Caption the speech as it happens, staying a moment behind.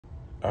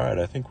Alright,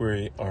 I think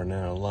we are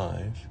now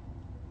live.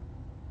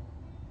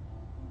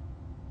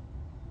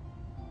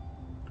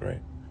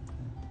 Great.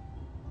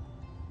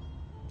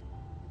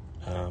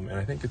 And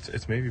I think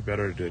it's maybe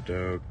better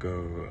to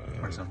go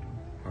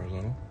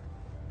horizontal.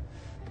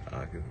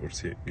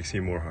 You see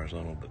more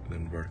horizontal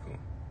than vertical.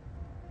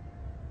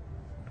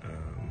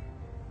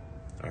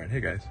 Alright,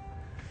 hey guys.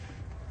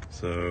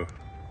 So,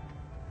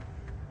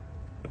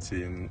 let's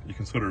see, and you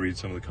can sort of read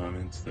some of the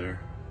comments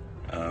there.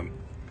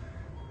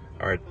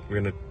 Alright,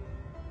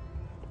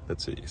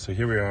 let's see, so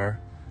here we are.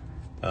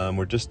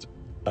 We're just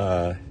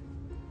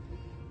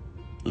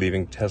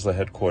leaving Tesla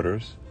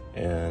headquarters,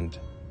 and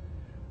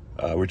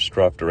we just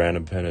dropped a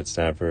random pin at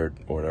Stanford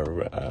or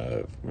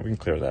whatever. We can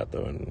clear that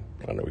though, and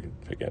I don't know, we can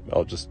pick it.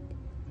 I'll just,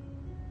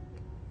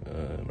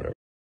 whatever.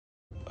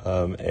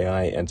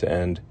 AI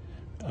end-to-end.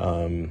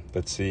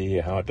 Let's see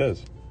how it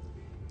does.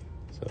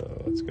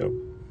 So let's go.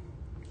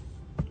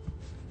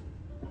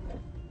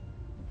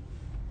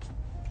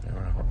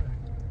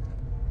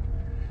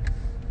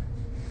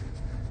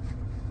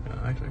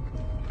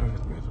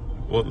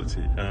 Well, let's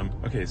see.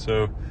 Okay,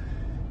 so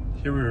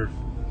here we're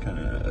kind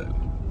of,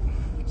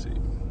 let's see,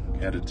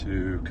 headed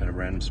to kind of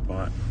random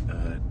spot.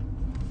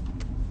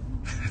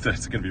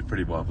 That's going to be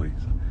pretty wobbly.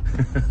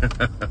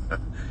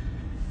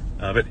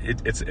 But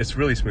it's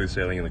really smooth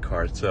sailing in the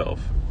car itself.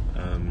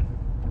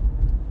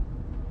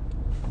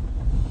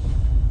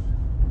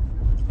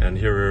 And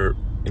here we're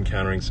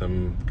encountering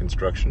some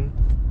construction,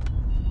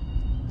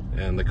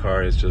 and the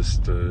car is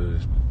just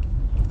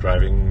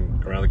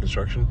driving around the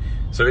construction.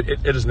 So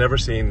it has never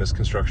seen this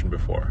construction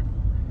before.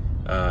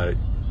 Well,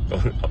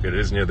 okay, it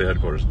is near the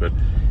headquarters, but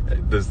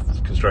this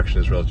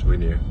construction is relatively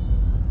new.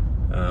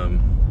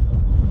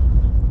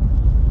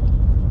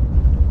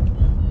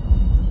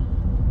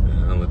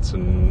 Let's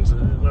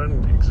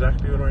learn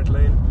exactly the right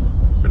lane.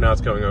 But now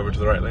it's going over to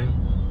the right lane.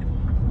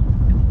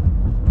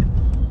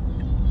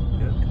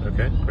 Yeah,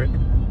 okay, great.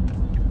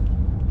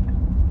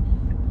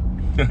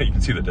 You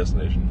can see the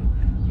destination.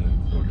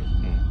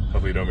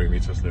 Hopefully nobody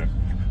meets us there.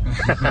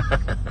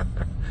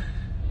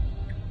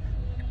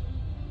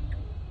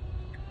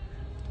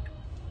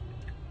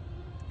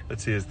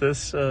 Let's see, is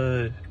this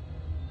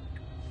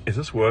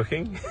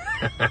working?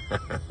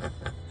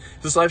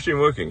 Is this live stream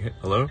working?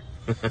 Hello?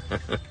 I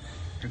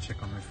can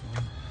check on my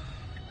phone.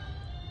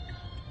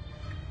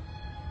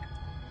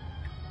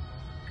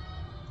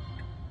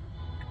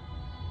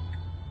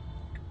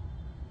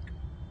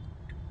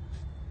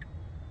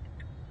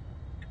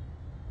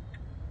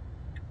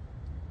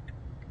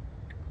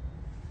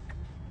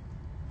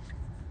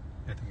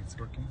 I think it's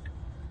working.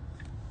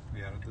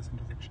 We are at this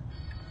intersection.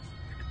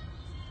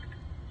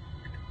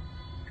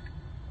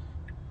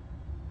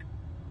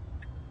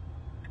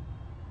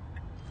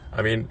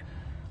 I mean,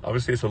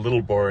 obviously it's a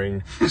little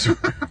boring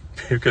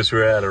because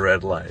we're at a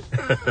red light.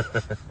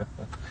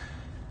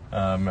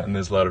 And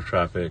there's a lot of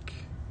traffic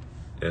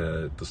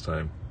at this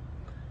time.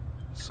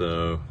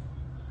 So,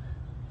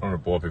 I don't want to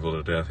bore people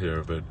to death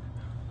here, but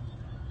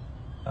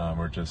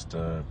we're just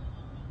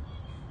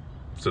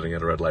sitting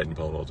at a red light in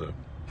Palo Alto.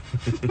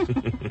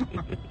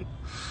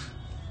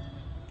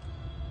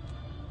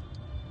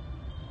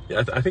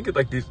 Yeah, I think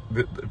like the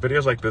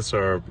videos like this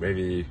are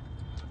maybe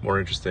more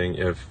interesting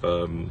if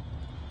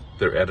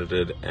they're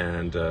edited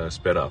and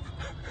sped up.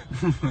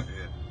 Yeah.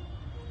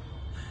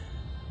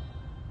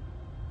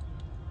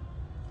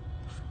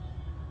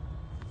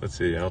 Let's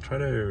see, I'll try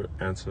to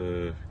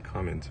answer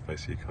comments if I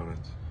see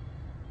comments.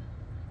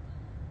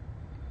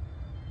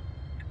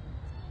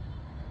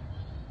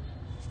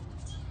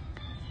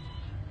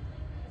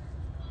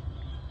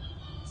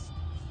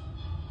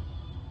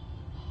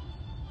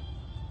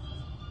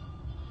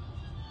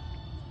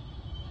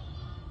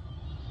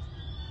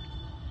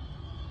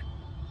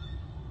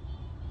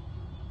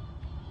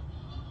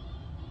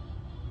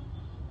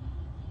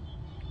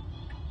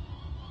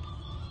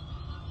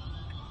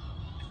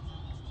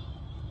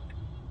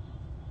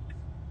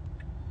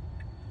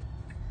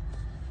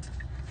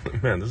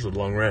 Man, this is a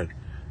long red.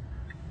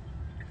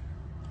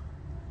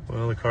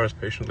 Well, the car is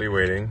patiently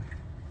waiting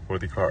for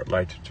the car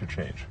light to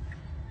change.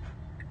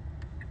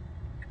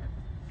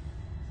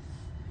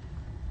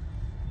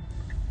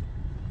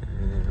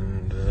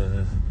 And,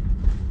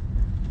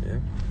 yeah.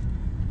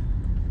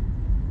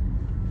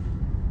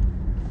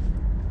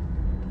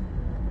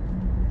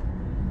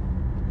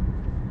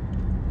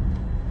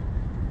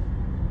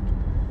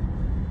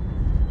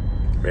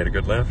 Made a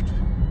good left.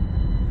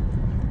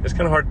 It's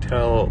kind of hard to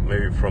tell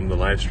maybe from the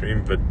live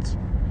stream, but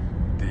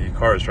the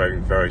car is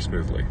driving very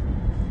smoothly.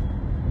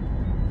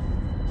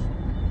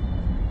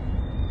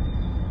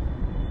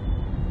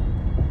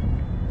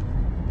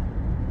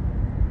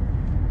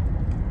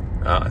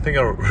 I think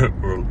I'll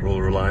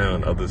rely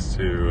on others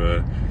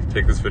to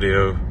take this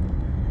video,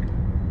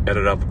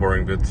 edit out the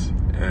boring bits,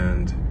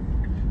 and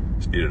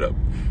speed it up.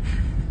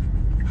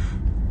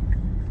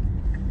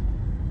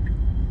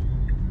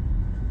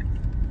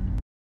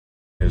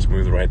 And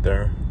smooth right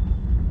there.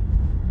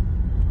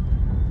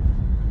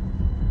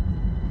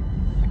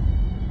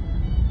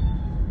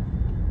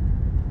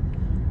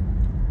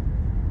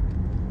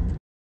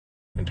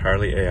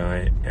 entirely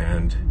AI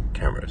and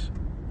cameras,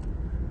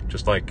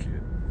 just like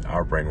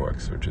our brain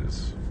works, which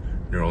is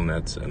neural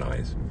nets and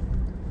eyes.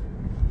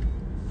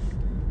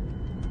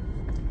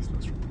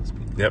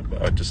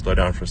 Yep, I just slow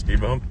down for a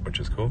speed bump, which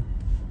is cool.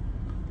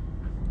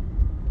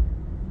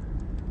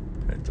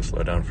 And just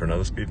slow down for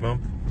another speed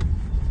bump.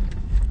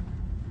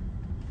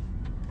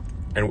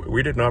 And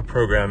we did not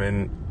program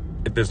in.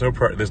 There's no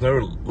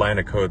line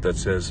of code that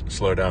says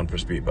slow down for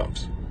speed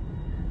bumps.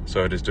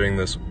 So it is doing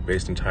this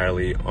based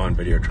entirely on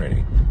video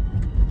training.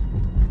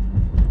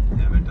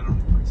 Yeah, I went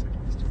around the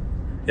bicyclist.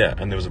 Yeah,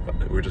 and there's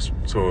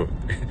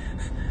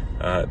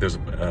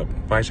a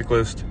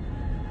bicyclist.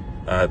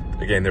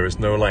 Again, there is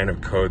no line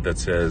of code that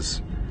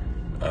says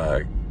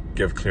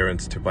give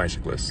clearance to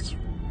bicyclists.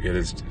 It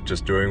is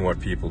just doing what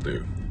people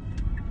do.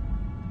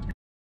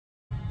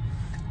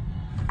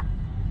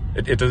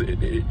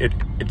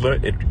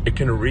 It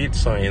can read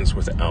science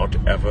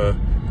without ever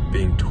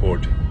being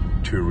taught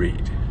to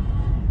read.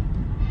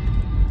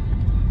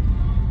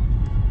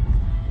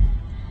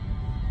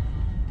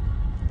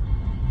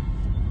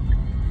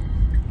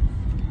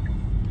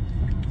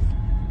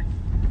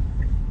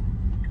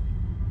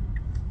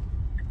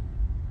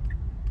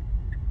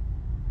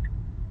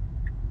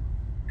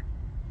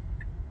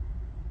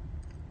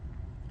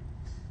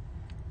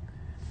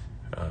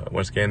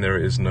 Once again, there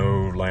is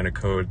no line of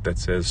code that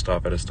says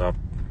stop at a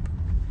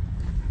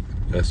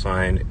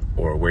sign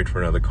or wait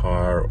for another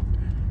car.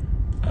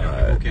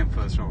 Who came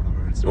first or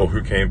whatever. Or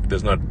who came,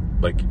 there's not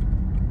like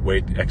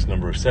wait X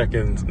number of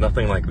seconds,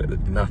 nothing like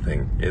that.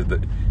 Nothing.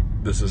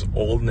 This is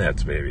all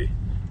nets, baby.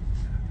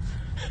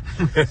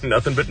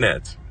 Nothing but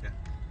nets. Yeah.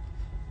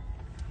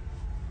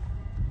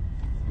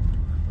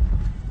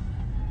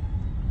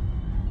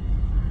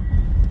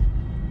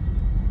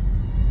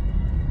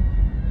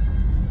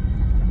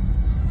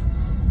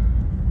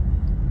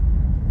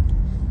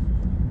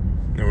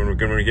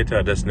 When we get to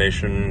our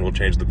destination, we'll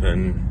change the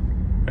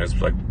pin. It's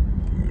like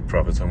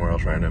profit somewhere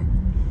else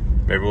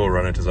random. Maybe we'll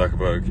run into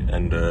Zuckerberg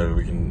and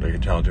we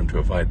can challenge him to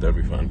a fight. That'd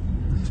be fun.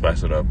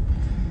 Spice it up.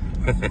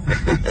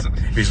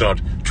 If he's not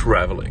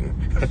traveling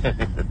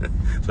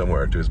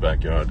somewhere to his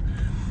backyard.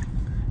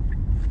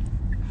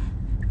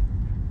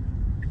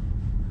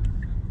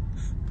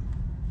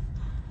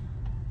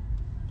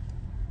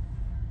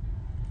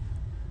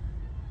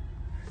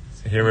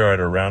 So here we are at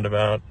a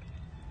roundabout.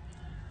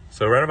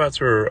 So roundabouts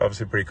are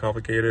obviously pretty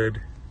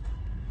complicated.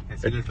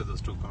 It's waited for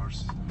those two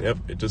cars. Yep,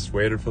 it just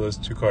waited for those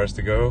two cars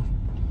to go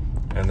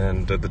and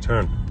then did the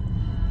turn.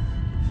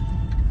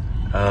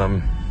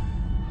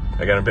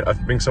 Again,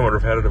 I'm being somewhat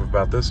repetitive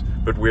about this,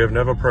 but we have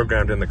never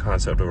programmed in the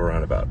concept of a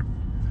roundabout.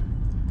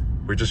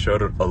 We just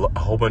showed a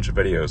whole bunch of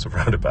videos of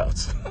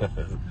roundabouts.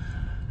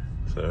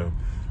 So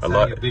a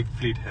lot. A big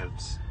fleet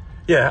helps.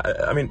 Yeah,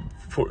 I mean,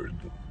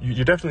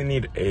 you definitely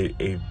need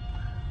a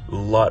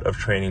lot of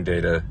training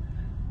data,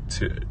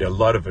 a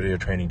lot of video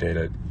training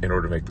data in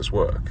order to make this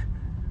work.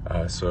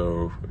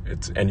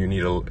 And you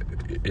need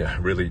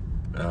really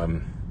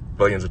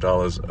billions of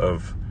dollars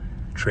of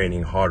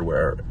training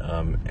hardware,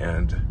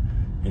 and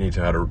you need to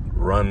know how to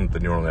run the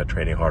neural net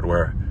training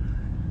hardware.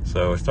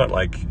 So it's not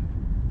like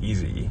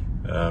easy,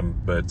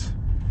 but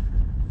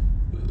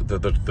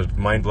the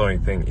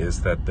mind-blowing thing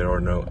is that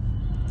there's no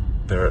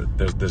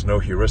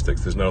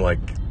heuristics. There's no like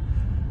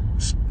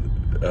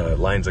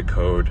lines of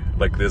code.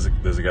 Like there's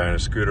a guy on a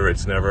scooter.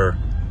 It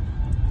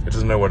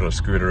doesn't know what a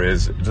scooter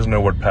is. It doesn't know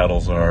what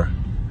paddles are.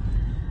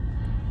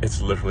 It's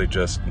literally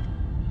just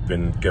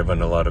been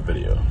given a lot of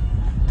video.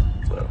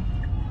 So,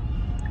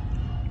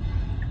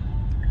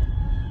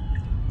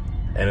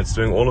 and it's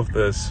doing all of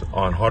this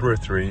on hardware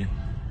 3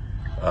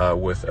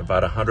 with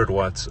about 100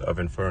 watts of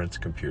inference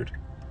compute.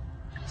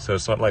 So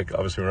it's not like,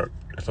 obviously,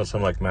 it's not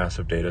some like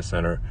massive data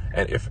center.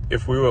 And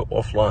if we were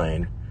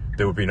offline,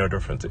 there would be no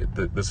difference.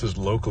 This is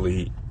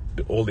locally.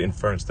 All the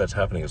inference that's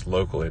happening is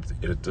local.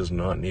 It does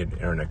not need an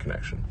internet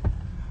connection.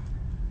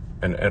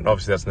 And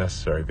obviously that's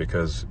necessary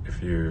because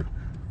if you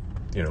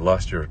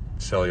lost your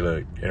cellular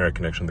internet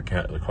connection, the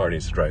car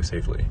needs to drive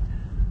safely.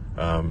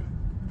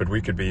 But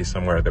we could be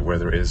somewhere where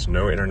there is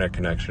no internet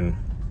connection,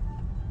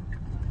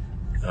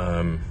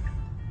 and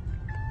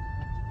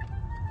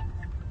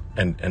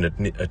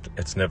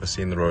it's never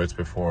seen the roads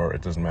before.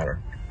 It doesn't matter.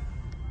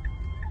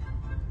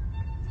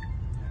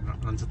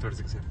 It runs at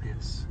 36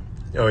 FPS.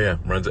 Oh yeah,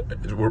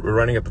 we're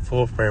running at the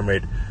full frame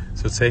rate,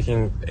 so it's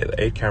taking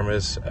 8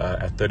 cameras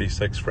at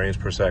 36 frames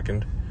per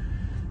second.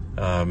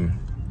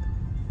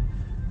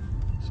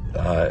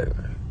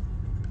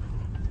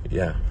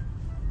 Yeah.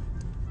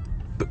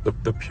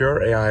 The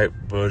pure AI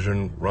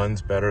version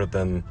runs faster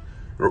than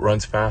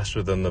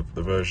the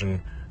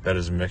version that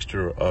is a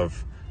mixture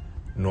of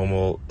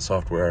normal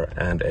software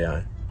and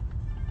AI.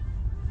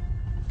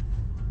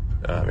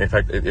 In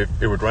fact, it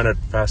would run it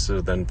faster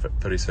than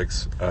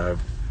 36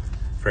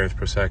 frames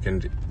per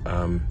second,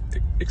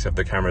 except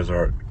the cameras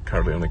are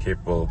currently only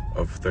capable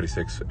of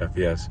 36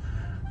 FPS.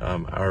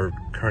 Our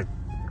current,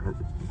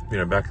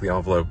 back of the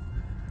envelope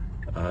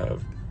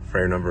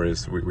frame number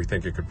is we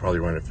think it could probably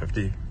run at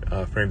 50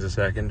 frames a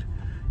second,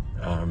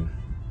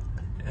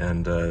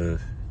 And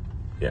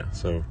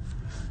so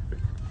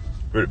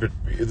but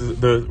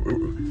the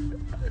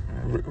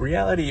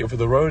reality of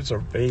the roads are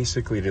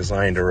basically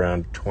designed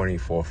around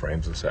 24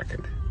 frames a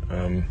second.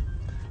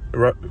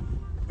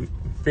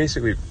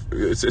 Basically,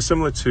 it's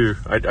similar to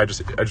we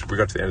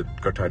got to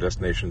our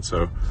destination,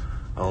 so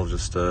I'll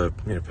just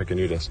pick a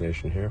new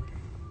destination here.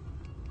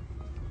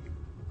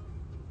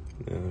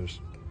 Yeah, there's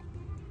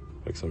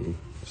like some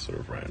sort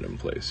of random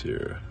place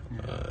here.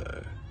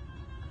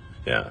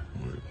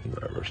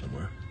 Wherever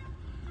somewhere.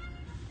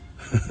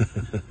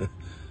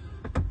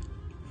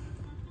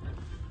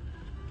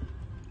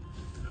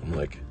 I'm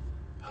like,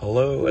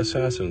 hello,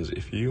 assassins.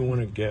 If you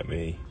want to get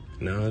me,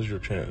 now's your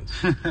chance.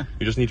 You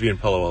just need to be in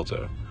Palo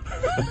Alto.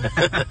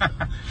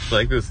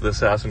 Like the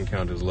assassin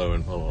count is low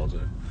in Palo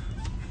Alto.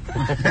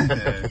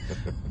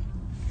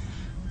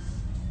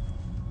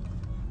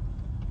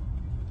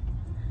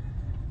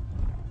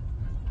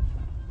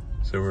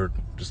 So we're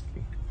just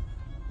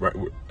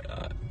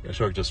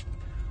Ashok just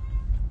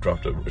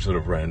dropped a sort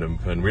of random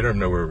pin. We don't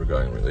know where we're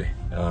going really.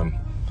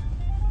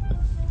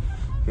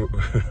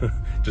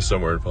 Just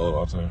somewhere in Palo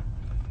Alto.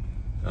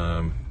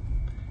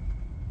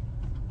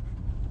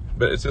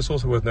 But it's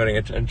also worth noting,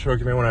 and Ashok,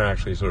 you may want to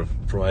actually sort of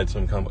provide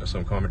some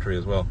commentary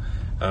as well.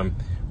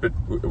 But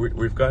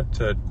we've got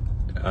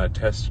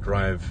test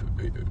drive,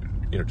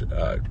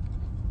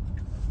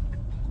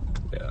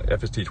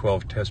 FSD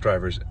 12 test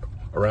drivers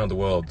around the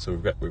world. So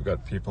we've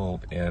got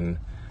people in,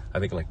 I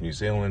think, like New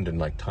Zealand and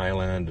like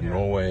Thailand and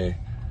Norway,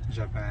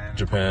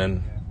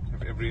 Japan,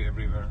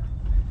 everywhere.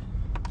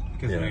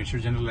 Because you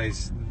should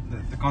generalize.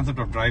 The concept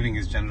of driving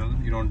is general.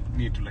 You don't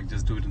need to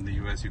just do it in the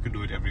US. You could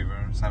do it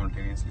everywhere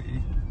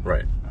simultaneously.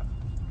 Right.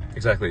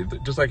 Exactly.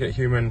 Just like a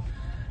human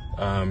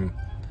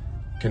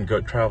can go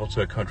travel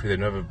to a country they've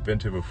never been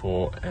to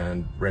before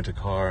and rent a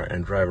car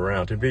and drive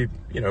around and be,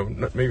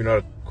 maybe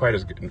not quite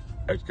as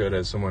good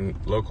as someone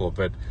local,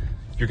 but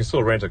you can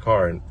still rent a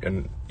car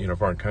in a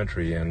foreign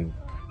country and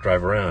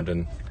drive around.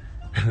 And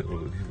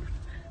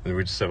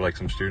we just have like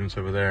some students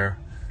over there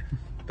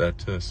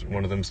that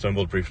one of them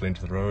stumbled briefly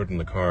into the road and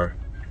the car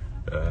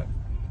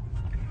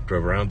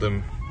drove around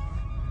them.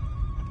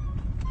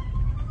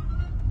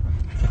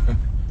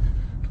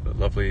 A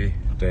lovely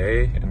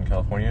day in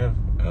California,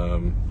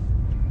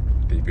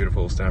 the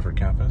beautiful Stanford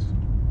campus.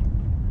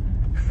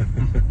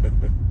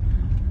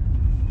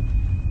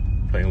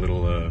 Playing a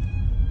little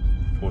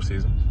Four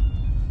Seasons.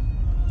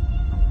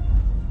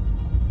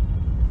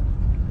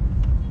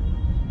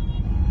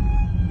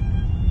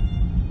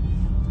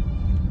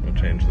 We'll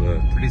change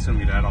the... Pretty soon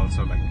we'll add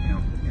also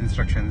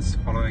instructions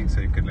following, so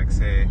you could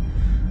say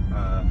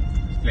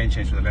lane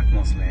change to the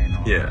leftmost lane,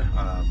 or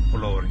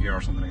pull over here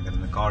or something like that,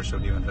 and the car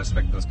should even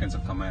respect those kinds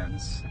of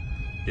commands.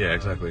 Yeah,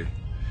 exactly.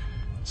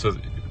 So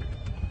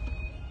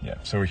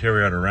so here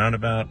we're at a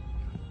roundabout.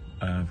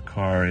 The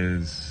car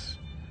is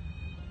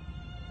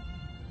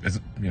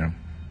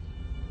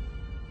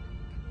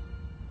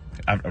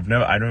I've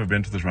never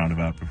been to this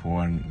roundabout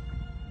before, and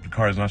the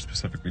car is not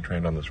specifically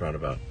trained on this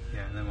roundabout.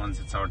 Yeah, and then once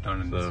it's our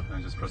turn, and it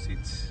just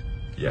proceeds.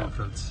 Yeah,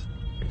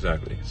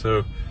 exactly.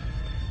 So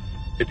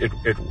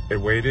it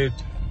waited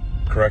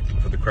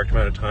for the correct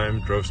amount of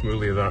time, drove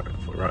smoothly around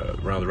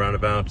the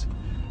roundabout.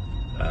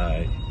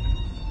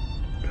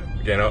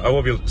 Again, I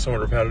will be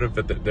somewhat repetitive,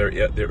 but there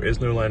is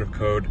no line of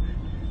code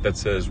that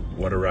says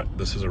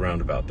this is a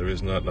roundabout. There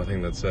is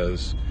nothing that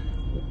says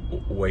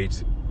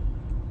wait,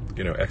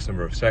 X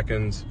number of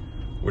seconds,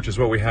 which is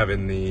what we have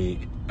in the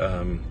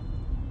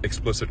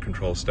explicit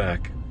control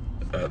stack.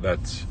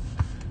 That's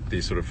the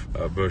sort of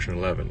version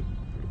 11.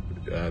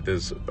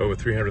 There's over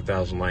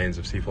 300,000 lines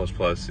of C++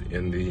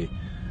 in the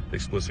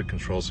explicit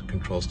control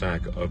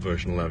stack of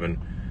version 11,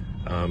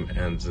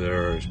 and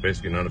there's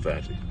basically none of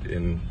that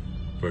in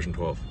version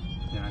 12.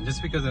 Yeah, and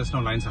just because there's no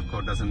lines of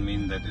code doesn't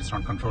mean that it's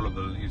not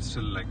controllable. It's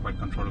still quite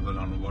controllable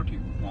on what you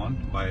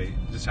want by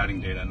just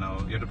adding data. Now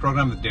you have to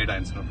program with data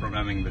instead of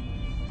programming with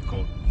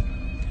code.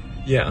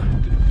 Yeah,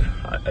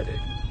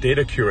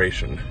 data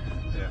curation.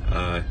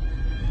 Yeah.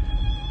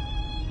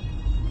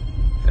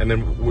 And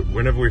then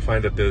whenever we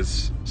find that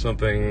there's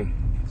something,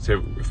 say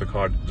if the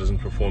car doesn't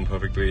perform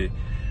perfectly,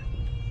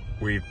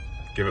 we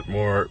give it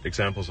more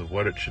examples of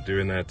what it should do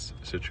in that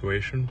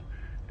situation,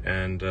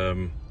 and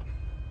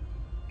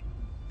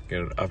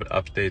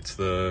updates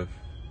the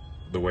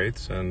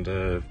weights, and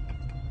then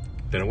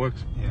it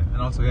works. Yeah,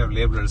 and also we have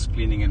labelers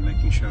cleaning and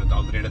making sure that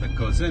all the data that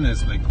goes in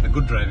is the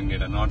good driving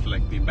data, not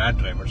the bad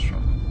drivers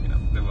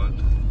from the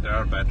world. There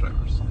are bad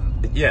drivers.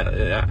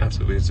 Yeah,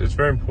 absolutely. It's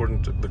very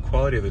important. The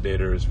quality of the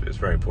data is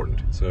very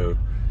important. So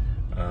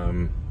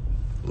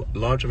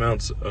large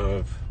amounts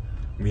of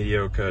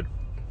mediocre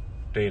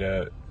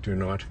data do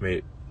not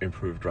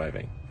improve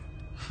driving.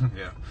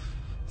 Yeah,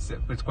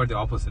 it's quite the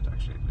opposite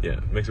actually. Yeah,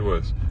 it makes it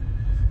worse.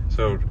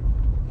 So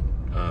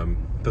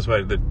that's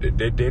why the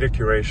data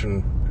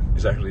curation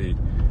is actually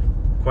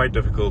quite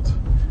difficult.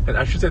 And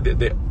I should say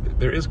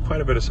there is quite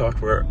a bit of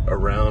software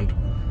around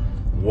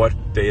what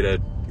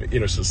data,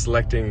 so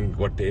selecting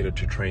what data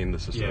to train the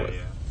system with.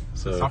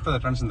 So the software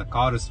that runs in the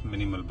car is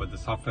minimal, but the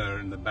software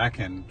in the back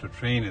end to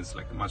train is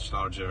like much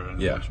larger and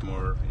much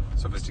more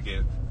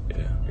sophisticated.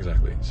 Yeah,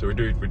 exactly. So we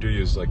do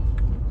use like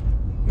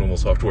normal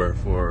software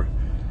for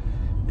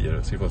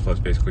C++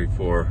 basically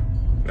for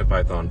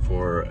Python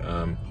for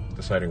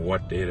deciding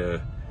what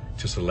data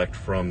to select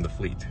from the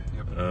fleet,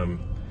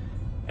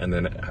 and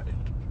then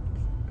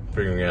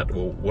figuring out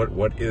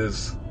what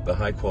is the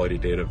high quality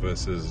data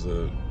versus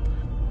the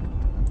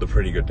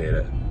pretty good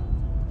data.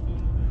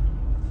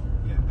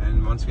 Yeah,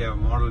 and once we have a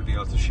model, we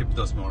also ship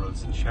those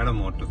models in shadow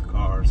mode to the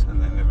cars,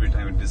 and then every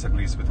time it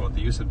disagrees with what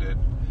the user did,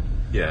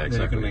 exactly,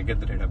 then you can get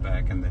the data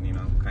back, and then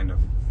kind of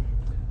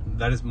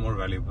that is more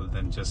valuable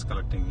than just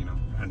collecting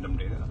random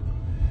data.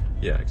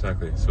 Yeah,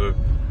 exactly. So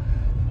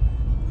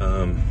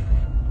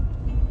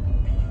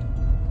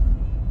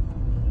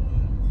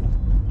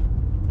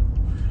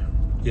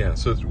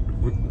so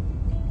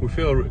we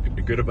feel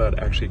good about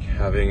actually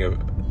having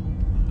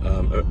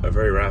a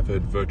very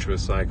rapid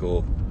virtuous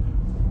cycle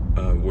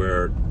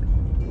where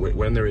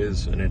when there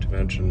is an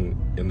intervention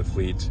in the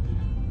fleet,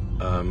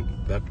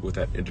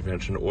 that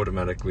intervention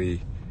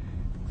automatically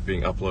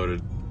being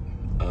uploaded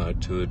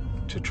to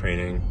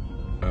training,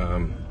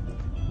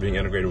 being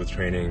integrated with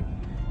training,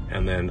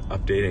 and then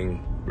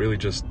updating really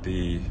just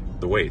the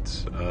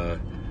weights.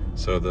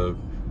 So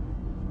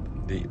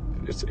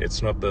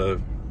it's not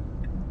the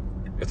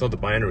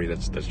binary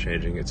that's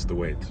changing, it's the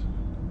weight.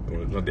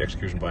 Not the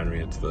execution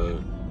binary, it's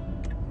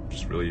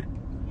just really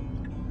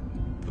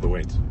for the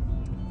weights.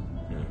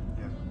 Yeah.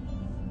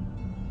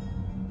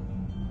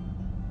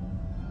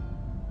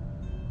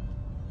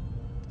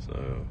 So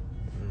where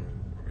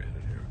are we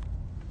headed here?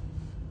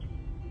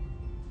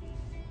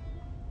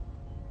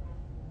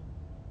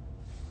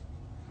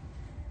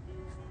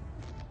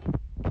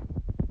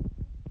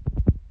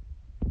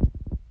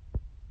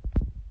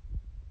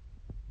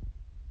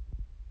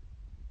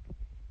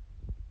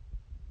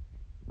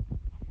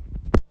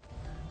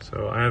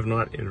 So I have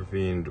not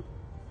intervened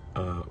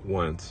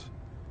once,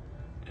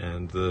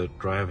 and the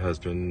drive has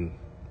been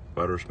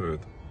butter smooth.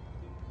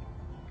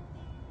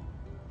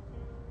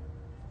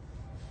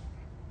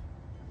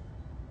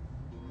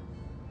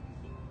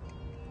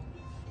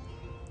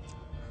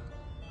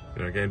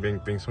 Again,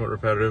 being somewhat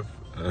repetitive,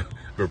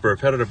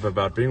 repetitive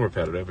about being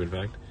repetitive, in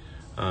fact,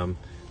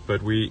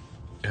 but we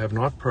have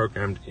not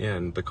programmed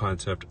in the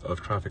concept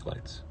of traffic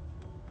lights.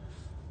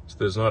 So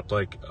there's not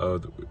like,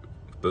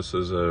 this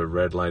is a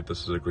red light,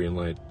 this is a green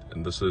light,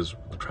 and this is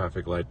the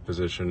traffic light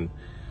position.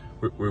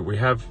 We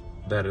have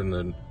that in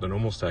the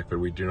normal stack, but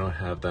we do not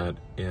have that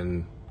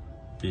in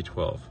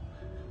V12.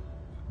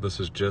 This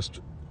is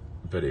just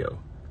video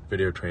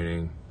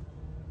training.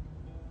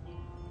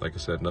 Like I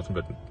said, nothing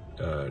but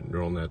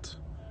neural nets.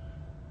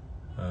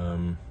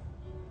 And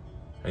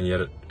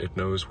yet it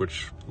knows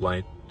which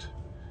light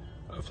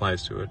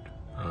applies to it,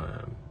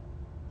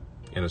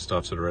 and it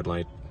stops at a red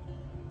light,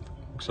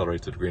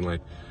 accelerates at a green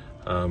light.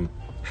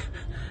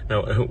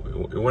 Now,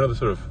 one of the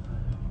sort of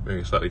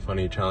maybe slightly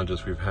funny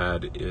challenges we've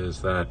had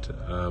is that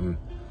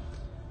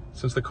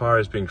since the car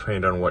is being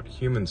trained on what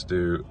humans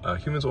do,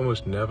 humans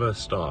almost never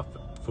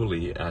stop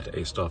fully at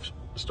a stop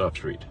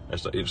street.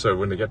 So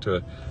when they get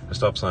to a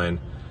stop sign,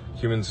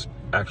 humans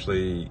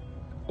actually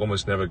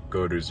almost never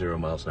go to 0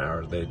 miles an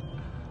hour.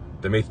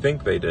 They may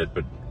think they did,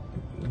 but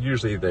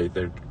usually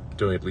they're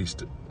doing at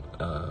least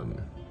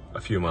a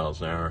few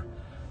miles an hour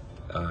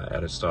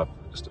at a stop,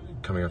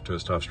 coming up to a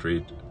stop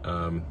street.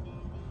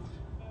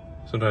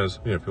 Sometimes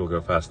people go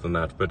faster than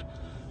that, but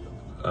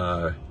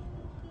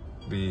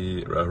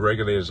the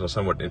regulators are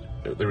they're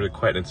really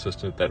quite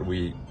insistent that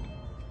we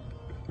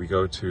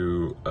go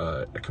to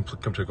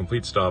come to a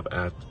complete stop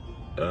at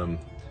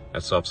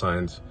stop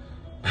signs.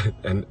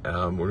 And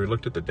when we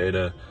looked at the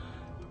data,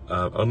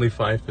 only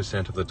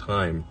 5% of the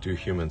time do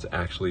humans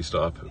actually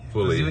stop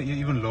fully.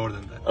 Even lower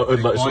than that.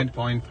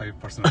 0.5%.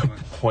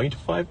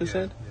 0.5%?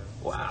 Yeah.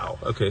 Wow.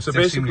 Okay, so It's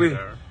basically,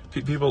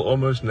 extremely people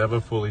almost never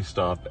fully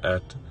stop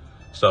at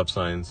stop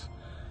signs.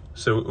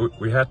 So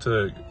we had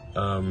to.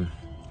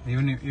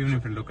 Even if you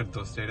look at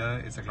those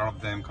data, it's like a lot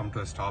of them come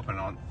to a stop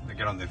and they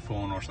get on their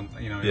phone or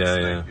something.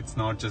 It's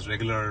not just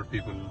regular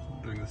people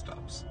doing the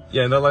stops.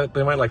 Yeah, and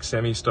they might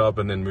semi-stop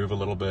and then move a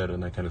little bit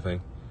and that kind of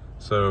thing.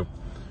 So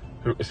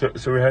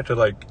we had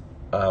to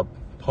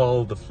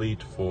poll the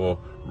fleet for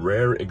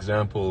rare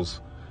examples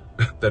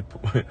that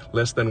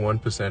less than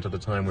 1% of the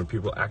time when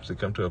people actually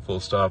come to a full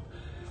stop,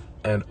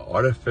 and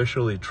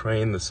artificially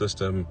train the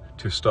system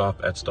to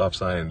stop at stop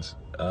signs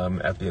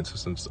at the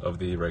insistence of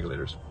the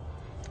regulators.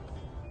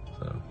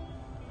 So.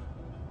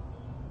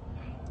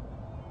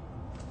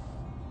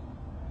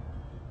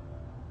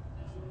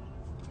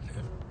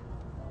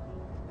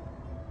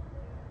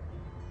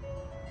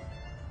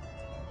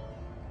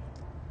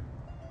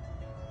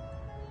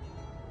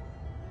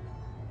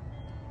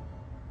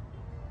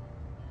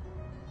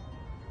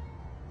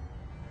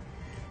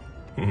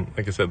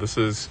 Like I said, this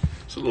is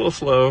a little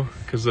slow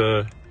because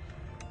we're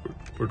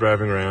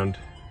driving around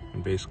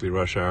in basically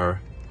rush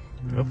hour.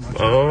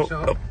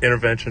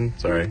 Intervention.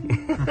 Sorry.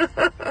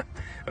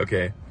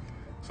 Okay,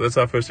 so that's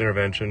our first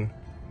intervention.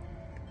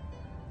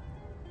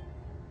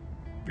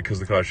 because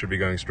the car should be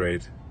going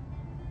straight.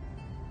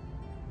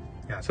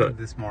 Yeah, so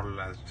this model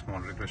has small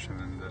regression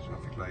in the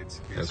traffic lights.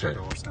 We just have to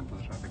oversample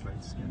the traffic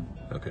lights.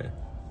 Yeah. Okay.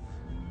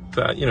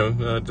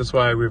 So, that's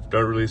why we've not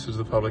released it to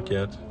the public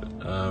yet.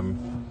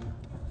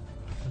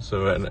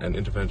 So an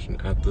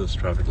intervention at this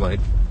traffic light.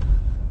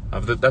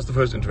 That's the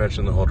first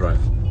intervention in the whole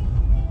drive.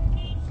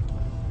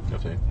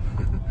 Okay.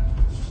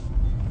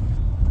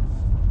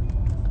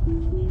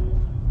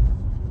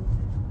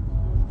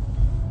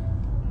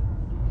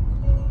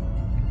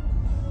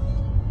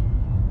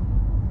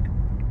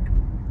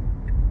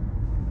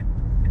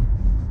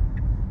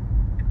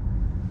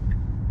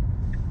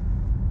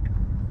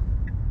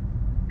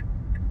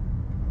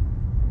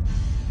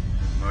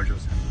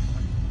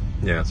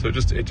 Yeah, so it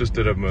just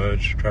did a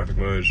merge, traffic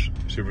merge,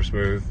 super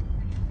smooth.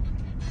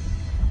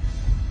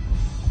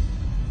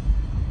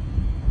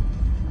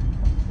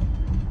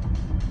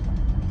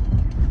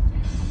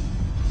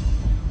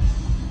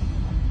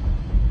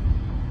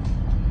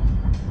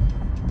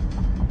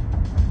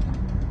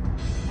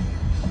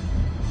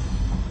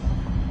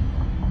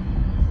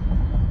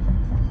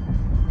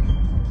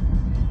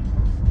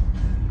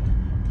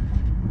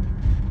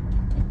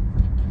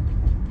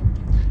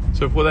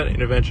 So for that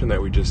intervention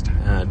that we just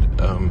had,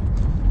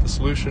 the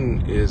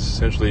solution is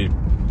essentially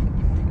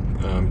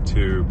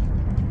to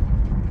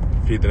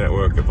feed the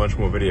network a bunch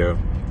more video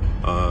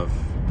of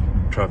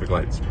traffic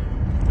lights.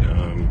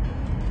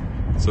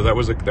 So that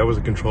was a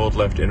controlled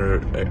left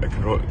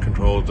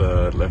controlled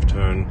left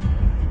turn,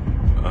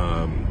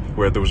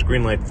 where there was a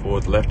green light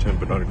for the left turn,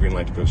 but not a green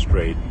light to go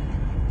straight.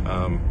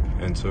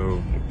 And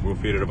so we'll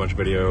feed it a bunch of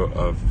video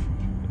of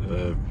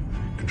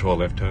controlled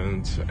left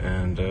turns,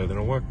 and then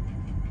it'll work.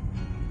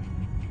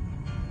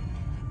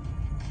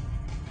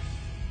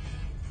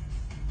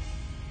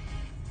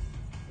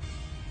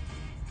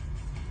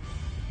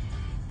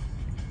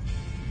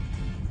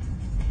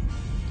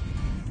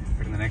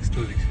 Next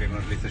 2 weeks we're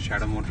going to release the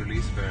shadow mode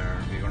release,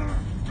 where we're going to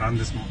run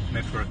this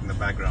network in the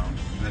background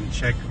and then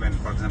check when,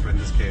 for example, in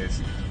this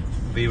case,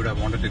 we would have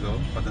wanted to go,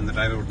 but then the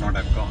driver would not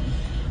have gone.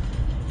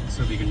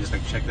 So we can just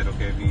check that,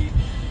 okay, and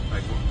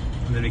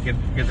then we can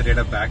get the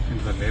data back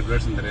into the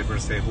labelers, and the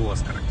labelers say who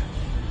was correct.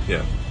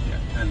 Yeah.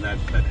 Yeah, and that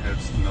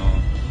helps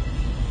know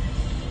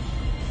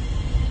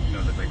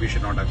that we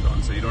should not have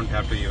gone. So you don't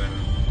have to even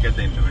get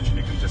the intervention.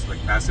 You can just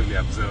passively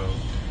observe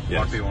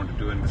what we want to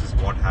do, and this is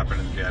what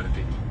happened in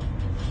reality.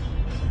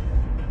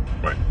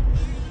 Right.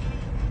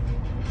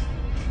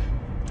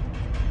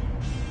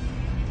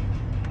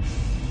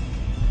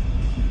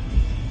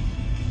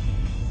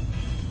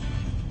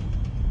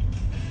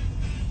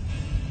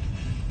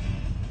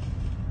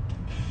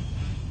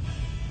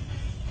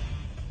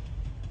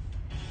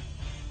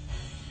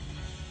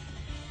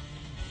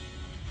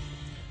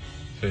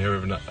 So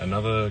here we have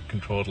another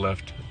controlled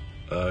left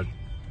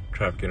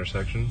traffic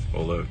intersection,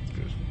 although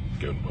it's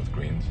given both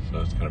greens,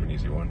 so it's kind of an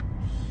easy one.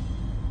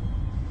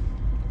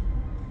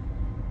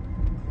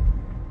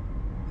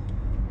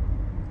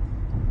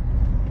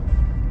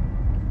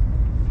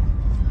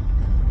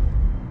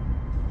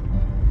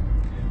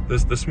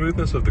 The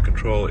smoothness of the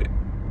control,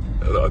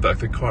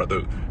 the car,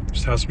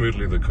 just how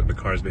smoothly the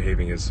car is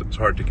behaving it's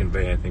hard to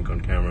convey, I think, on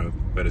camera.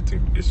 But it's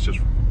just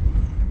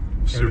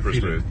super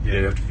smooth. Yeah,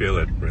 you have to feel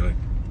it, really.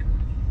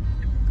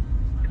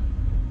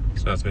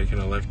 So now it's making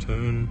a left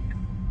turn.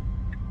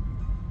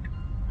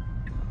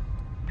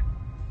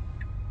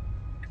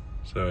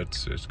 So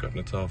it's gotten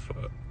itself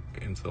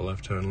into the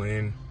left turn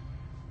lane.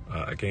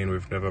 Again,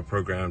 we've never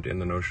programmed in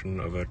the notion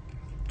of a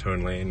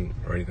turn lane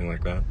or anything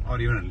like that, or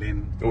even a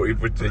lane. We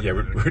doesn't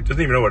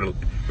even know what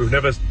we've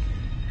never.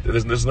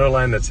 There's no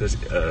line that says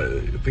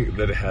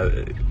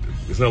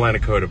there's no line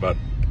of code about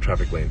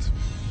traffic lanes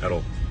at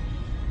all.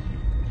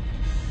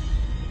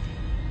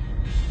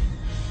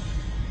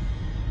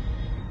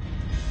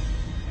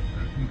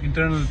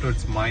 Internal to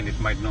its mind, it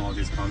might know all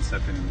these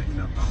concepts and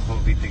how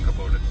we think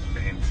about it,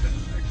 lanes and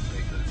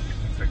vehicles and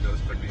things like those,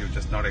 but we've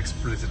just not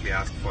explicitly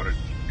asked for it.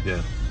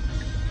 Yeah.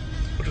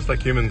 Well, just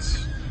like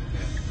humans.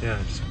 Yeah,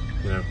 just,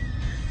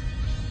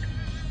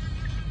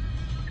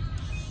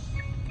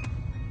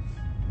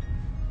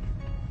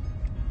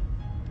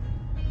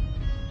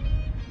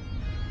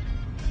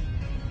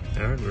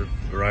 Alright,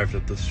 we've arrived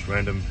at this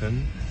random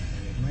pin.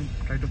 It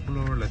might try to pull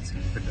over, let's see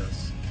if it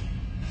does.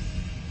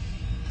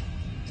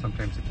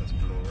 Sometimes it does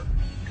pull over.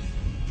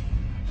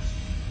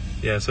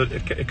 Yeah, so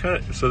it kind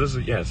of, so this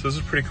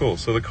is pretty cool.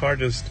 So the car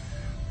just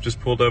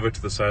pulled over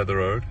to the side of the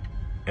road,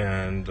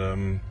 and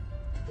the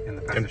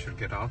passenger should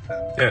get off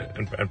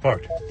and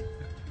parked.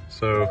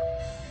 So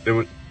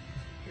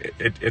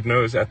it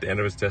knows at the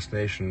end of its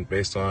destination,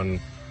 based on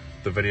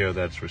the video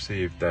that's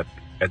received, that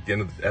at the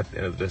end of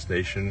the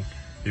destination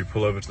you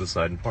pull over to the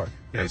side and park.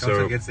 Yeah, and it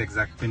also gets the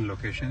exact pin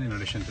location in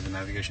addition to the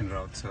navigation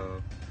route.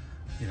 So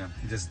the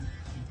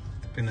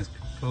pin is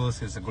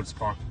close, is a good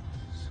spot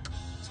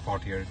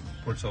here. It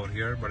puts over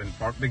here, but in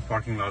big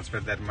parking lots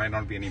where there might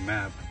not be any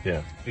map,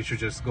 it should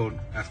just go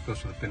as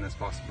close to the pin as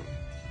possible.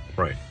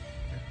 Right.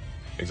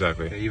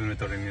 Exactly. Yeah, even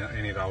without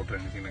any route or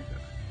anything like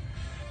that.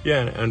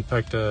 Yeah, and in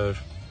fact,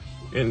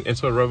 in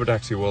sort of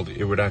robotaxi world,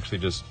 it would actually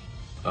just,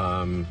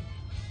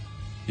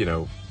 you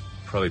know,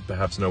 probably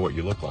perhaps know what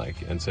you look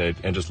like and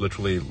just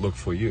literally look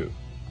for you.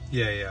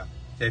 Yeah.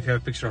 If you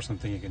have a picture or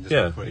something, you can just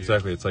look for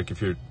exactly. It's like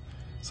if you're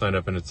signed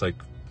up and it's like,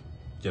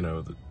 you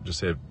know, just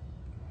say,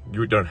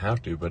 you don't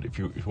have to, but if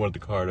you want the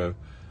car to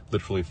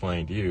literally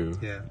find you,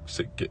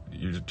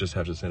 you just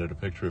have to send it a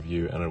picture of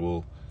you, and it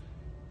will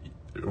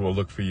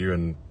look for you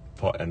and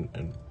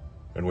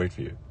wait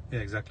for you. Yeah,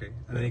 exactly.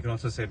 And then you can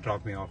also say,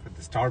 drop me off at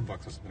the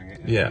Starbucks or something.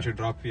 And Yeah. it should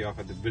drop you off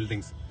at the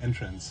building's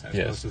entrance as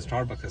close to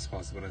Starbucks as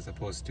possible, as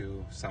opposed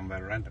to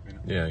somewhere random, you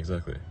know? Yeah,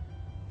 exactly.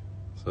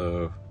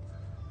 So,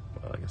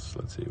 well, I guess,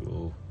 let's see, I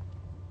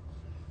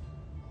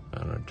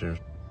don't know,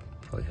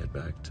 probably head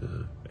back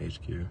to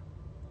HQ. Sure.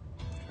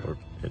 Or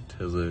hit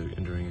Tesla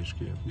entering HQ.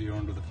 Do you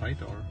want to do the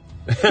fight,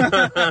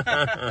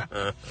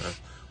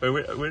 or?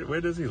 Wait,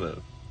 where does he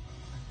live?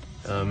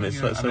 It's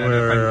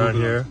somewhere around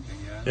here.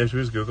 Yeah, should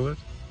we just Google it?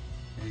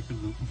 Yeah, you can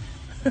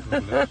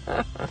Google it.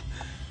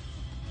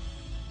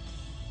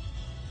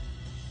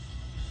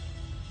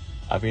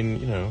 I mean,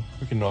 you know,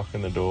 we can knock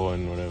on the door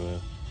and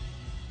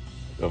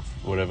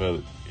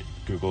whatever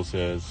Google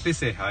says. Please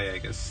say hi, I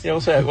guess. Yeah,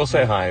 we'll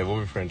say hi. We'll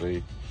be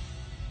friendly.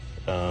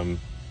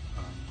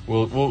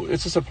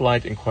 It's just a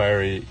polite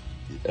inquiry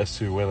as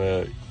to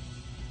whether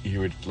you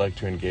would like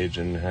to engage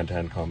in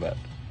hand-to-hand combat.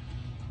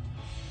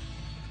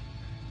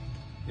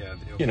 Yeah,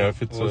 you know,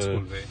 if it's old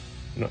school way.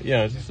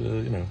 Just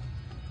you know,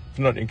 if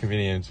not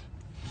inconvenient,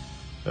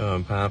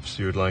 perhaps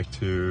you would like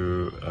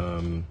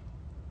to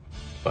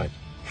fight.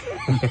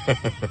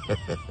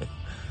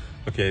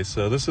 Okay,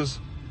 so this is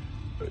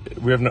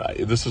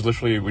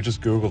literally, we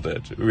just Googled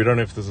it. We don't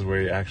know if this is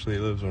where he actually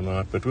lives or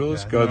not, but we'll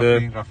just go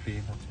there.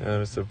 Roughly.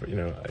 So, you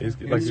know, he's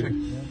like.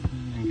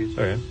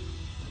 Okay.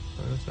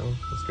 So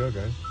let's go,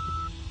 guys.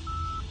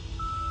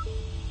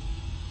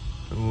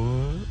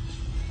 What?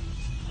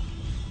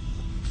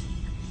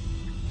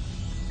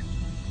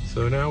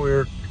 So now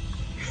we're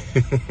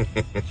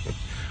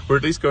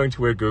at least going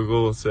to where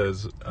Google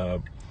says,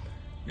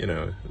 you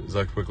know,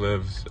 Zuckerberg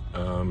lives.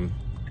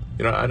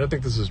 You know, I don't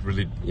think this is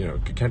really, you know,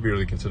 it can't be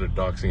really considered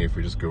doxing if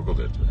we just Googled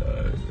it.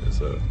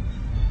 So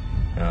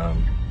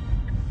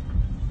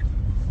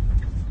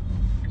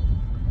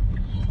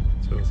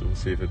we'll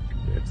see if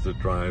it's the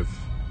drive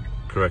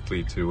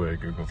correctly to where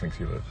Google thinks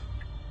you live.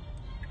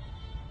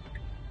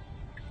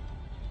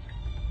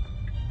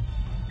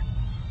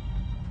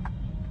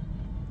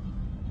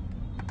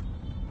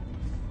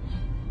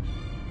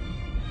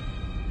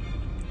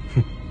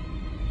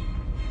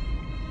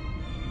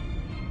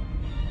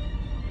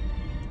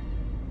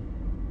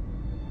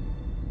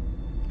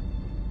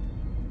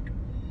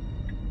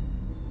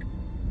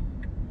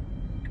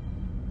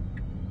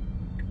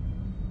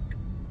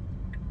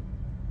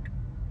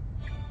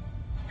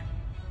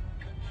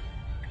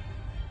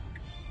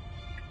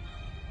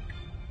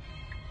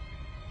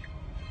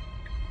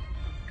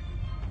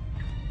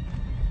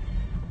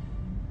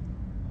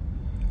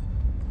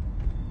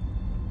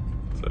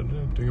 So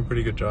doing a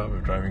pretty good job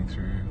of driving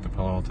through the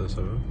Palo Alto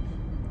suburb.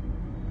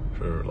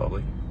 Sure,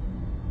 lovely.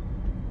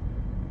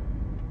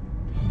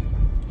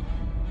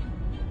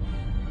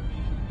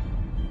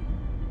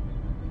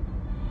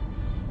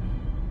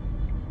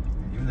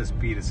 Even the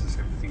speed is just,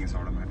 everything is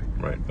automatic.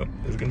 Right. Oh,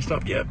 is it going to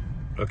stop yet?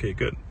 Okay,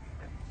 good.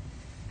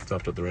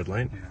 Stopped at the red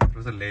light. Yeah, it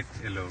was a late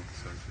yellow,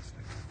 so it's just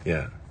like.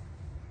 Yeah.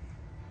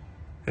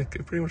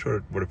 Pretty much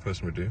what a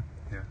person would do.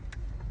 Yeah.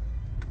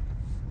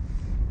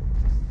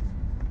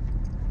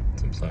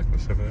 Some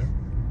cyclists over there.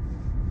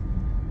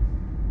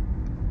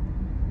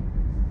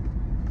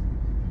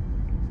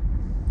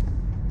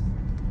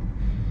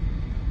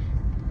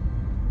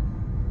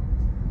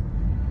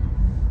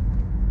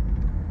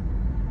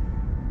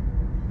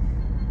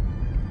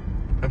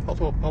 And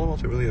Palo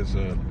Alto really is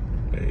a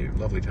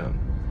lovely town.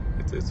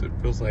 It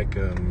feels like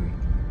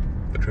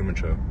the Truman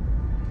Show.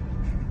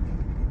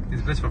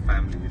 It's best for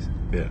families.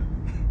 Yeah.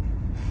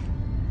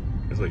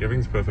 It's like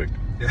everything's perfect.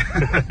 Yeah.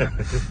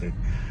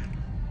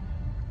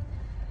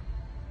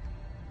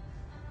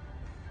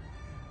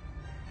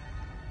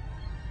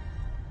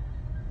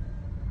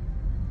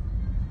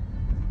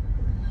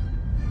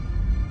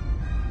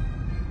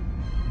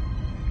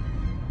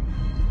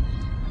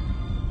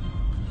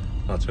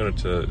 I'll turn it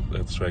to,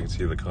 so I can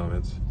see the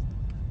comments.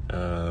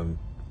 Yeah,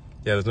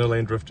 there's no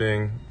lane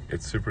drifting.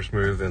 It's super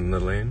smooth in the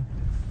lane.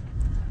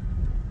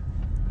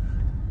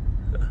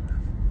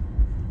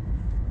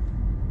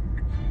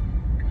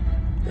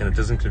 And it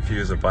doesn't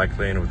confuse a bike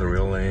lane with a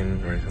real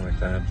lane or anything like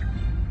that.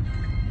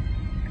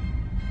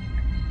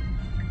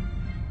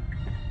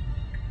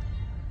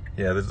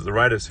 Yeah, the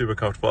ride is super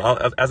comfortable.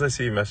 As I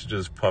see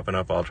messages popping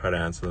up, I'll try to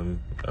answer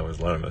them. That was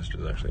a lot of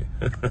messages, actually.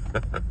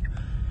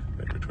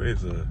 Wait, which way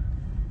is the...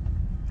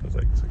 Sounds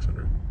like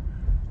 600.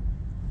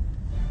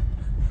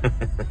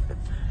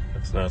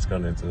 So now it's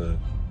gone into the...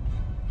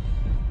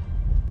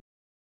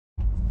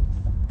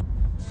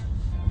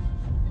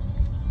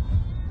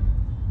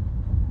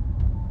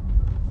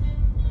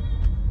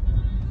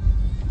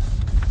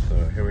 So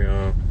here we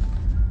are,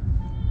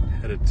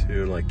 headed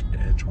to like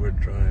Edgewood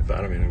Drive.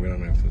 I don't mean, we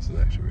don't know if this is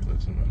actually where he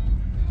lives or not.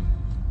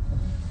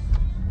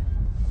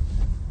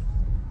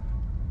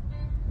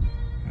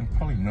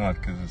 Probably not,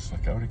 because it's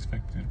like I would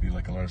expect there to be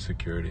like a lot of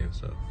security and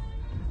stuff.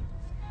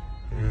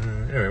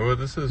 Anyway, well,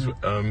 this is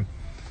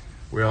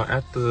we are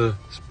at the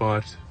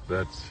spot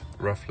that's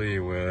roughly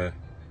where,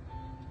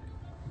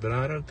 but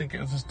I don't think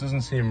this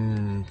doesn't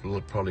seem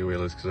probably where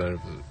it is, because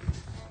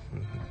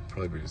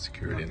probably be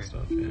security and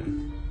stuff. Yeah.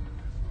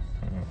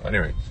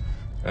 Anyway,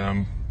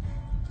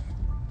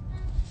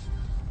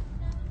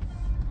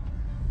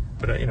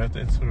 but you know,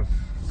 it's sort of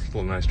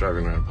still nice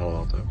driving around Palo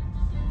Alto.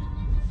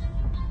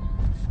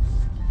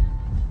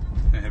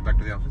 Can I head back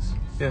to the office?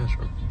 Yeah,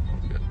 sure.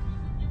 Sounds good.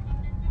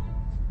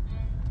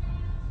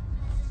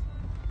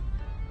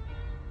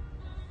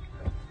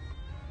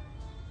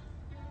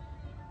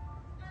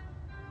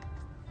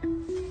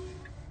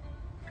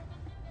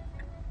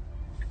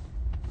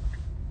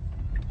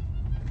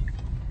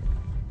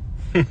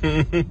 I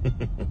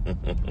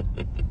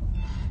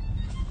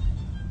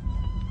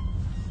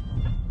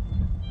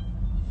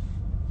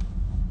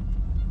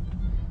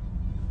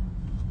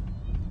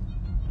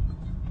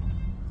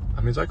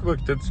mean,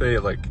 Zuckerberg did say,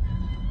 like,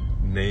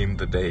 name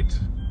the date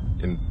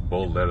in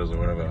bold letters or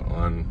whatever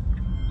on,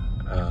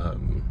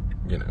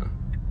 you know,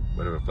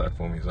 whatever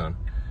platform he's on.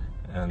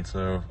 And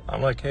so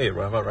I'm like, hey,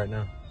 how about right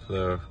now?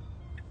 So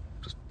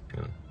just,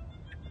 you know,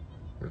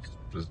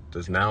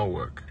 does now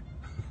work?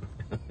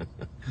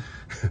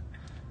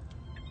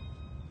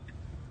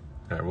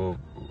 Alright, well,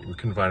 we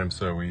couldn't find him,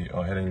 so we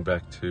are heading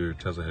back to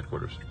Tesla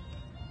headquarters.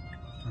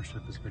 Our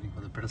ship is waiting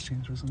for the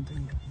pedestrians or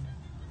something.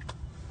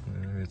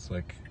 Maybe it's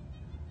like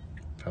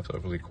perhaps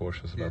overly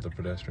cautious about the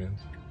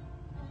pedestrians.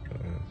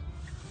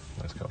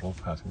 Nice couple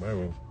passing by.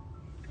 We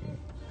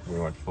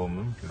won't film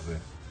them because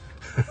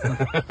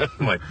they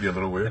might be a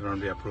little weird. They won't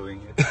be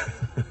approving it.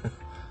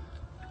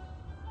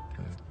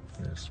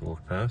 They just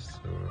walked past.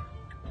 So,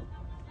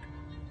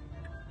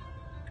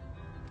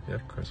 yeah,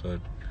 of course.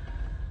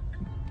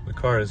 The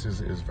car is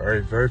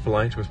very, very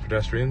polite with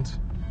pedestrians.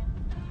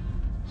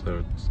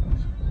 So it's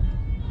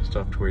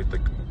stopped to wait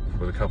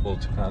for the couple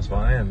to pass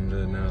by, and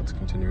now it's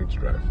continuing to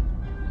drive.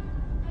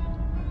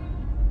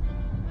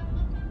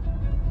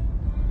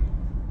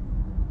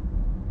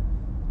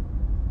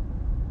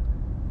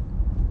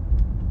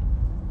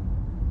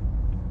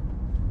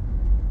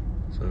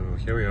 So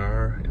here we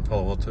are in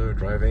Palo Alto,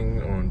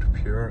 driving on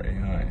pure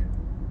AI.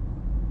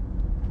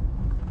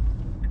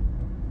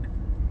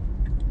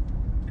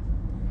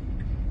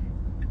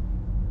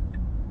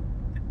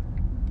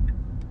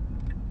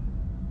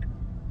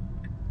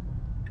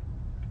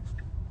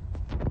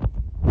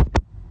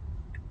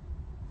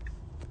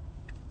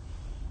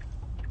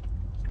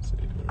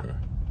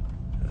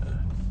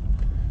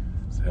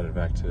 Headed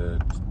back to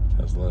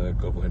Tesla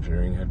Global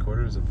Engineering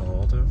Headquarters in Palo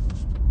Alto.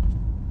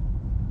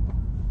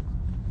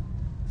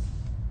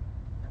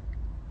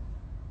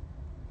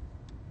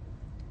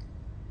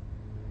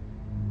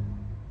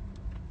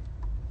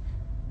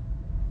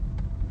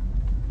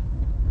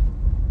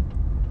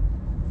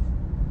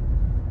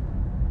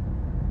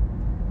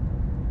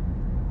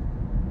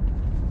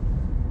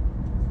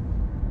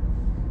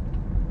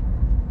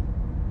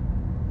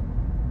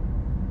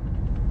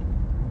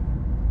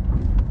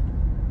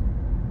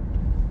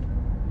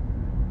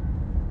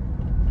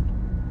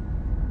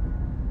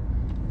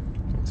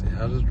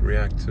 How does it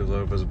react to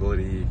low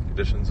visibility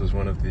conditions is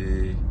one of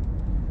the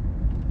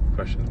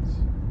questions.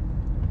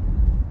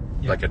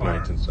 Yeah, like at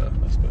night and stuff,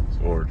 I suppose,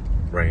 or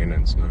rain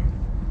and snow.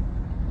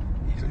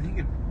 I think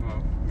it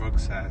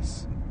works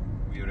as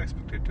we would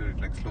expect it to. It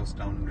like slows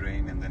down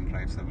rain and then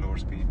drives at lower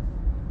speed.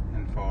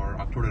 And for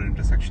occluded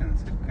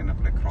intersections, it kind of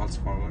like crawls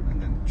forward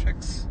and then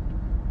checks,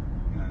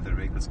 you know, if the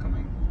vehicle's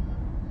coming.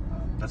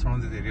 That's one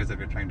of the areas that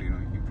we're trying to, you know,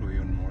 improve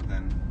even more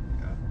than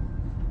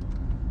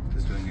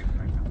just doing it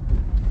right now.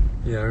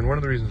 Yeah, and one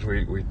of the reasons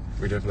we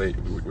definitely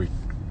we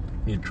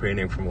need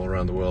training from all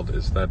around the world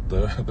is that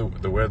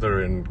the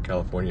weather in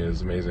California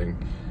is amazing,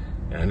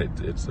 and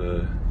it's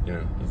you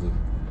know, as the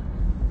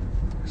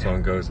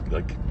song goes, it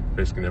like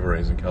basically never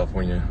rains in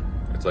California.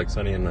 It's like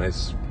sunny and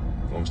nice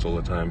almost all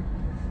the time.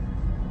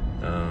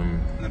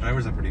 And the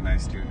drivers are pretty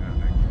nice too.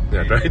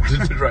 You know, like,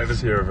 the drivers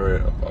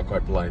here are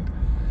quite polite.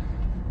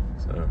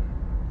 So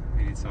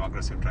we need some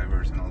aggressive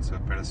drivers and also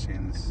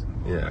pedestrians.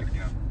 Yeah. Like,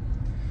 you know,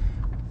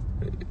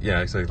 yeah,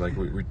 exactly. Like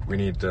we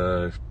need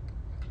you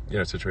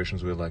know,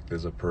 situations where like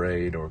there's a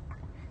parade or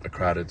a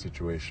crowded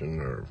situation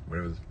or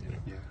whatever, you know,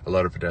 a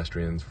lot of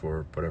pedestrians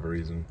for whatever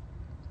reason.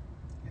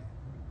 Yeah.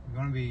 We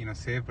want to be, you know,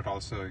 safe but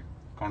also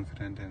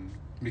confident and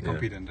be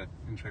competent.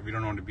 In fact, we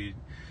don't want to be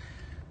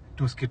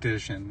too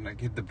skittish and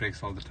like hit the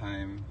brakes all the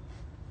time.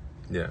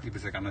 Yeah. It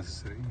is like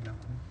unnecessary, you know.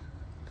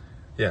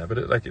 Yeah, but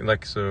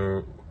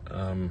so.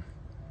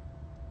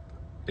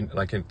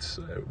 It's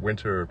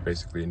winter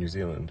basically in New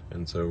Zealand,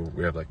 and so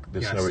we have like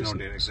this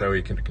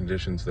snowy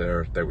conditions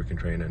there that we can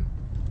train in.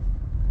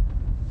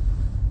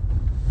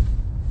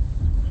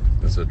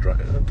 There's a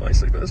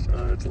bicyclist.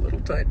 Oh, it's a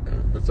little tight.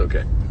 It's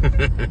okay.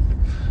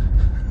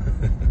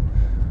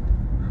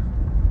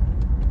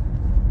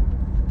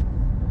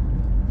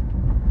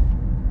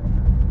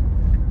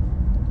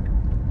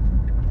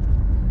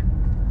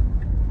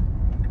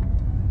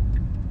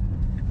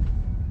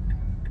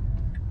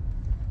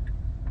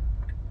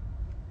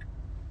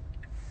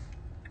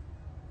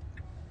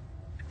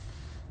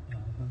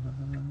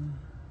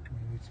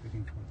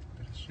 Parking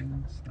for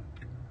pedestrians.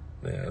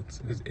 Yeah,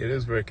 it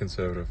is very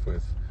conservative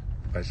with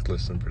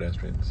bicyclists and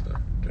pedestrians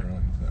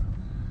generally. So.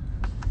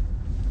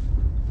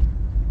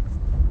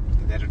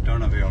 They had to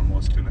turn away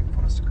almost to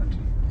for us to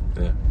continue.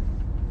 Yeah.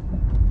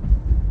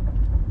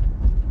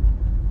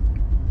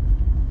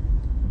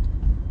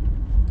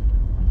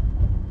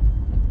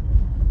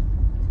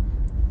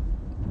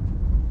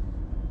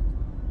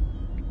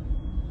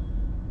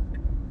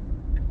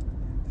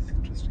 It's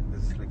interesting.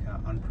 This is like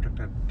an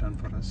unprotected turn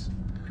for us.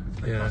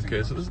 Yeah.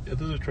 Okay. So this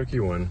is a tricky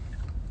one.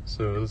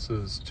 So this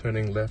is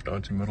turning left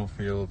onto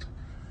Middlefield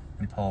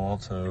in Palo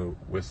Alto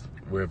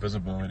where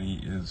visibility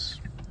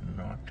is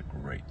not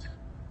great.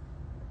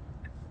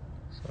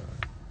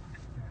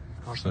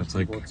 So it's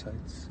like both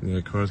sides.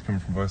 Yeah, cars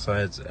coming from both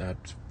sides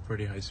at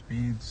pretty high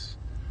speeds.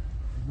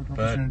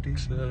 But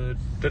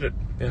did it?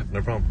 Yeah,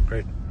 no problem.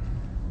 Great.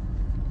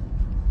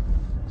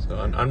 So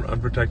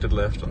unprotected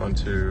left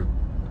onto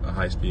a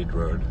high-speed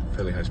road,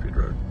 fairly high-speed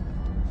road.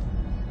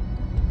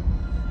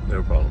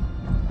 No problem.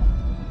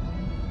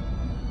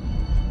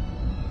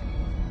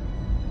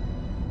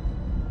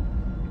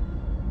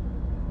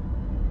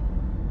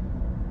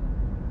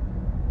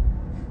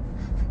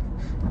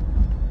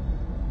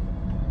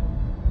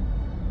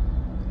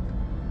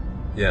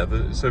 Yeah,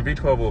 so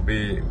V12 will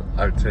be,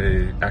 I would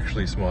say,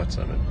 actually smart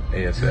summon,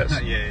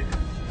 ASS. Yeah.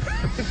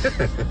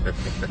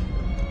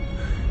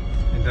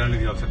 Internally,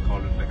 we also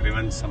called it like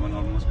revenge summon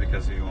almost,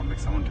 because we want like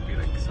someone to be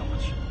like so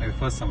much. Like the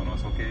first summon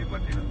was okay,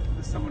 but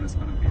this summon is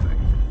going to be like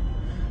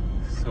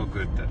so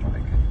good that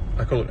like.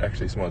 I call it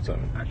actually smart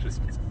summon. Actually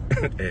smart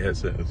summon.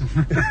 ASS.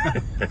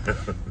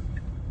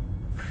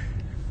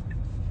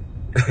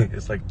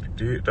 It's like,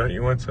 don't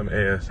you want some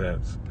ASS?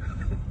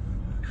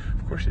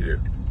 Of course you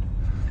do.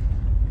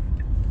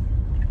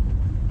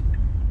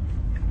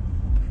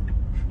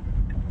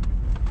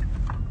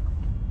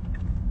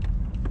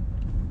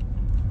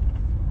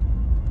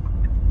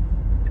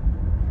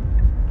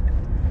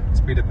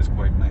 Speed up is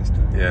quite nice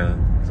too. Yeah,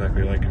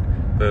 exactly. Like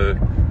the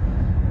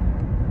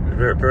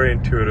very, very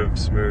intuitive,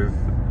 smooth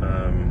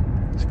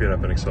speed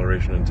up and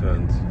acceleration in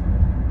turns.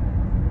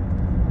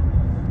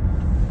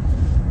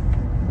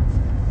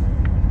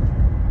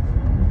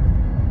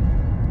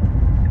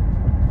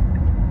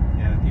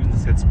 Yeah, even the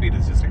set speed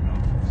is just like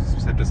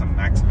set to some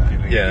max value.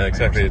 Like Yeah,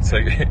 exactly. It's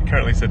like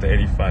currently set to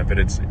 85, but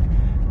it's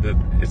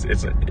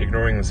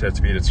ignoring the set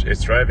speed.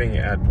 It's driving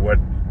at what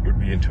would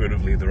be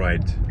intuitively the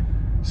right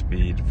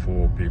speed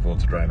for people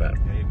to drive at.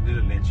 Yeah, you did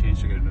a lane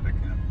change to get into like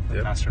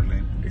a faster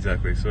lane.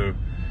 Exactly. So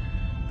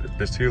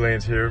there's two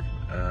lanes here.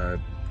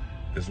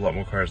 There's a lot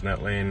more cars in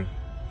that lane,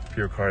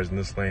 fewer cars in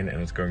this lane,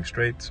 and it's going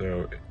straight.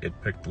 So it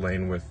picked the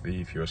lane with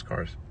the fewest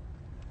cars.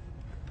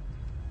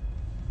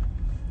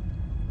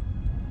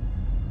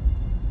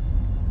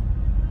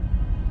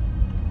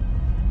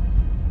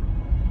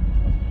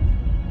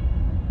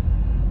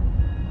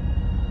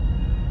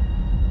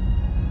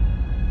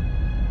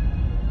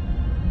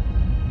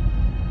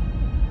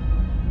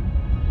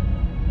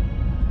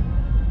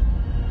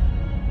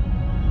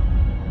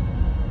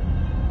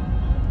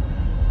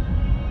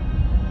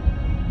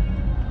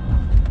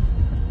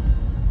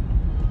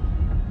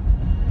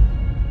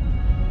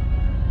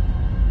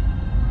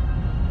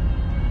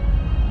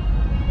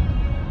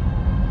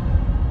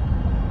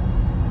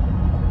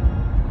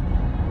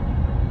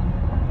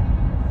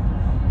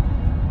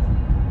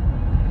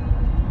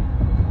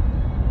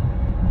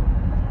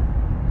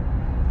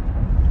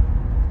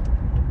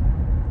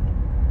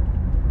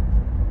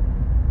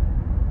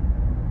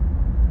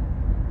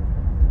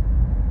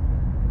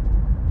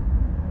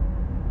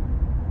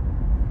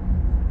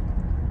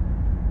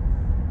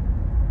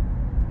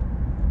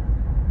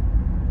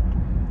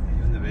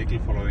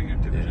 Following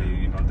it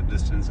typically, the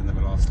distance and the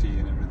velocity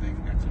and everything,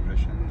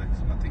 acceleration,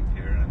 there's nothing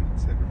here, and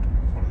it's able to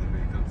follow the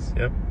vehicles.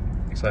 Yep,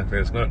 exactly.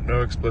 There's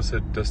no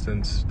explicit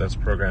distance that's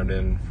programmed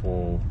in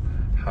for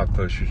how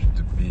close you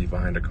should be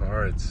behind a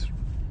car. It's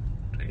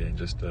again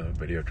just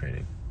video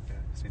training. Yeah,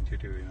 it's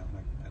intuitive,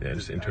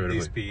 just intuitively.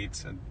 These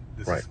speeds, and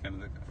this is kind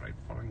of the right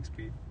following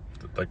speed.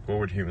 Like what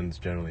would humans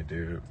generally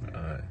do,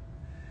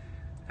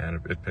 and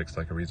it picks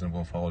like a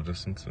reasonable follow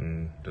distance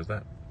and does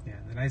that. Yeah,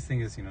 the nice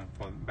thing is,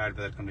 for bad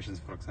weather conditions,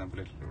 for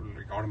example, it will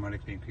like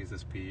automatically increase the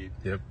speed.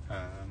 Yep.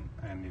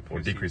 And if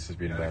or decrease the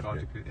speed of that.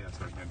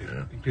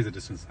 Increase the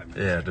distance.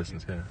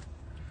 Distance. Yeah.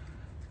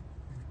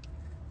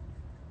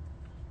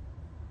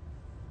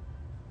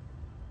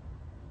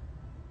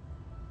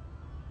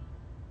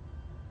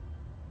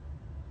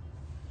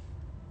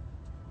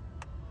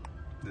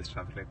 This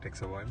traffic light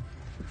takes a while.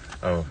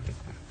 Oh,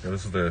 yeah,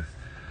 this is the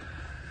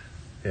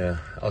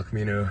El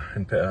Camino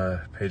and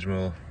Page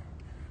Mill.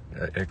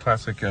 A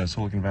classic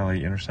Silicon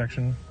Valley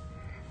intersection.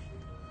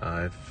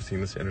 I've seen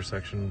this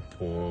intersection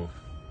for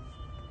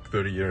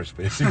 30 years,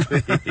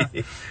 basically.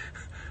 I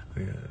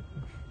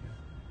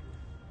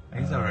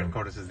guess our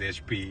headquarters is the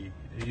HP.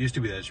 It used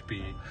to be the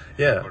HP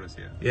headquarters,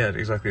 Yeah,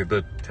 exactly.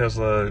 The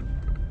Tesla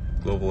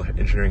Global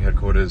Engineering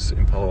Headquarters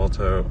in Palo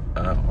Alto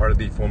are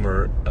the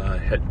former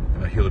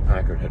Hewlett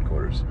Packard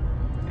headquarters.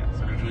 Yeah.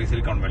 So literally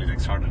Silicon Valley like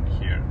started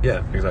here.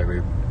 Yeah,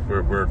 exactly.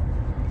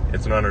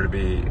 It's an honor to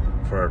be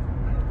for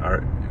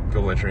our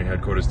global engineering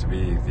headquarters to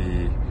be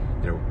the,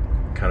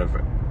 kind of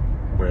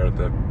where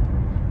the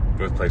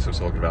birthplace of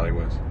Silicon Valley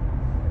was.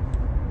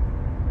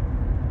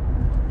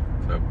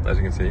 So, as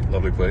you can see,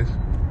 lovely place.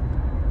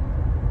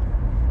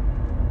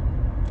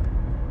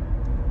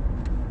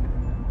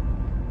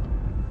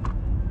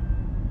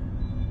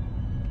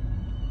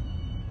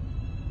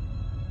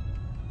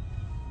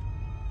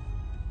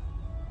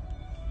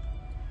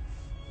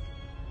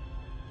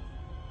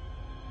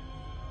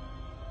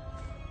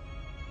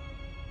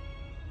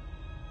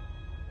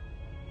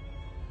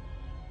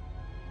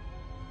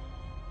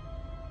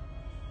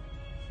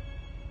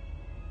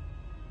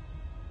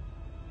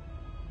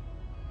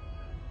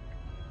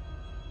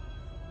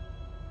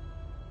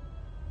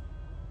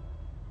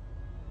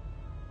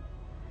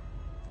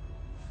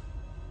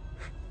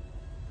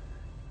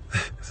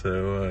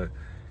 So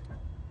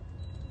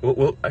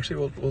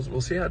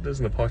we'll see how it does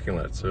in the parking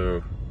lot.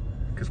 So,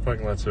 because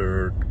parking lots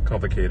are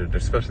complicated,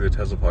 especially the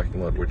Tesla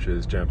parking lot, which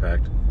is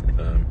jam-packed.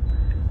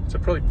 So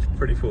probably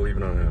pretty full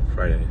even on a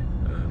Friday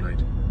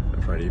night,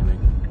 a Friday evening.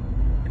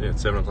 Yeah,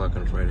 it's 7 o'clock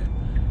on a Friday.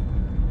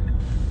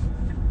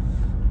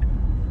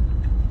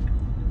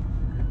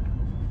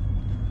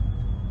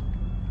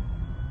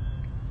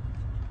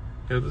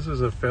 Yeah, this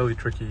is a fairly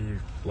tricky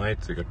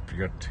light. So you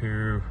got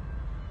two.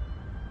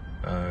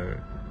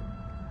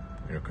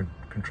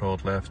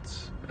 Controlled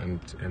lefts and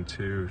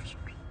two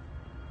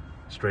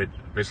straight,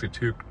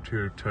 basically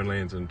two turn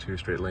lanes and two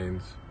straight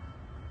lanes.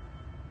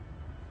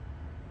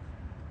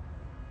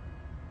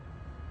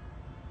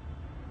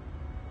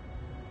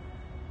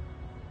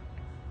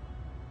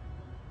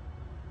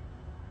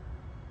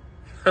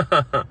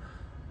 And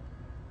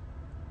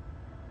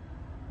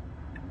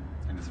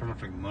it's sort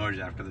of like merge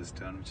after this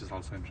turn, which is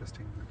also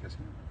interesting because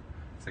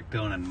it's like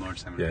turn and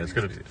merge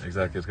simultaneously. Yeah,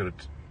 it's got to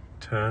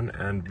turn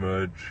and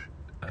merge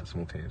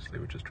simultaneously,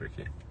 which is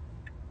tricky.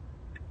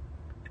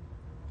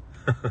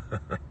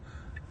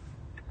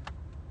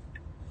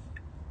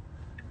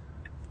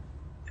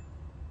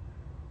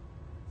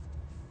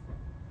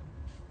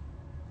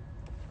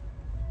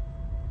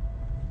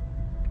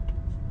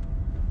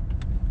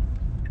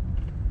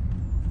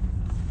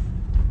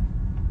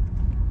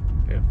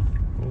 Yeah,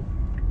 cool.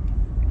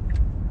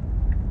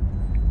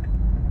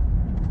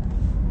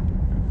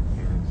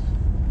 Nice.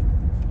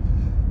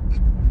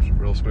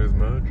 Real smooth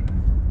merge.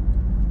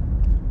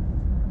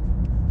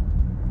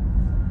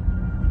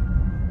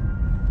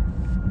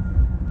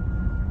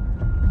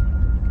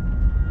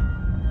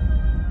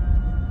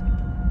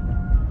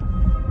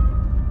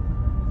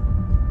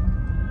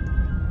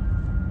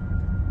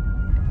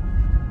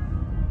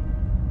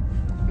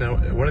 Now,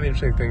 one of the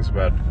interesting things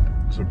about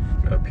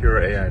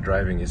pure AI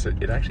driving is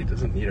that it actually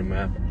doesn't need a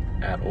map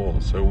at all.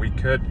 So we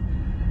could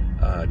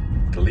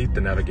delete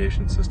the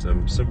navigation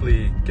system,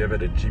 simply give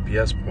it a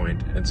GPS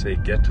point and say,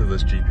 get to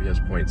this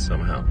GPS point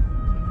somehow.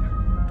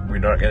 We're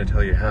not going to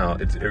tell you how.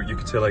 You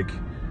could say, like,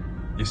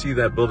 you see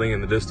that building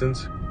in the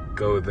distance,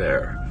 go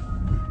there.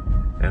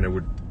 And it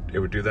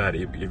would do that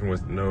even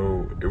with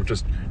no, it would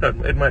just,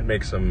 it might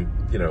make some,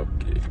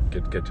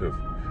 get to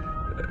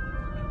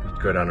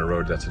go down a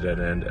road that's a dead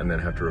end and then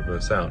have to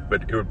reverse out.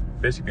 But it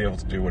would basically be able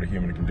to do what a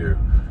human can do,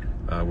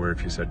 where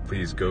if you said,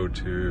 please go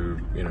to,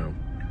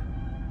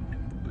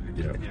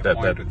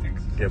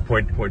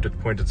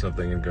 point at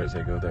something and go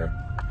there.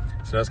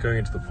 So now it's going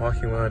into the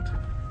parking lot.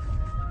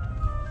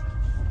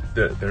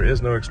 There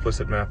is no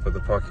explicit map of the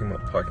parking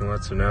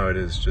lot, so now it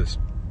is just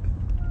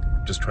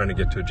trying to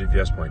get to a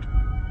GPS point.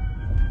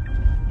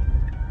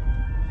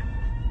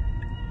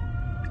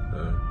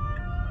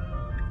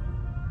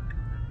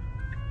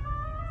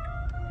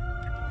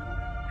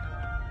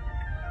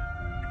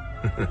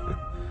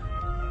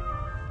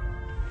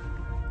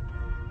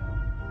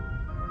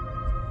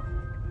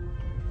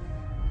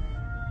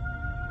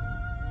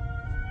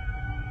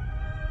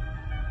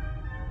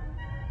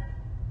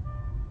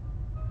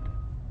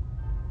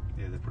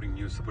 Yeah, they're putting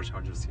new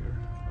superchargers here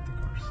for the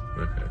cars.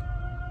 Okay.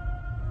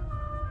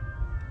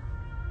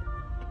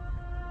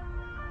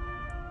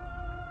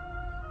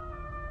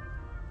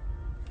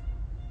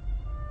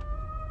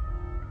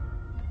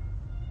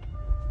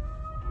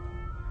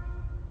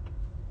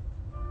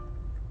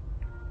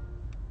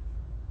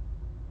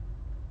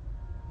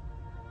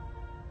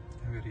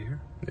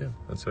 Here. Yeah,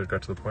 and so it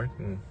got to the point,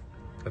 and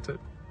that's it.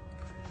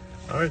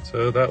 All right,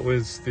 so that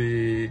was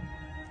the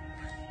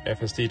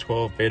FSD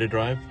 12 beta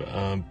drive.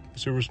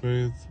 Super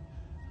smooth.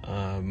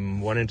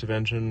 One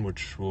intervention,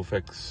 which we'll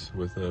fix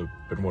with a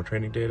bit more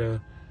training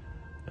data,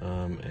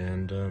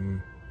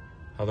 and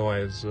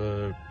otherwise,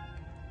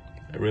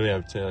 really, I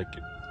would say,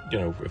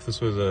 if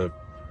this was a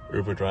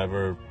Uber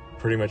driver,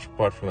 pretty much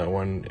apart from that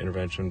one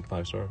intervention,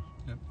 5 stars.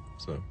 Yep.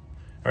 So, all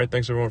right,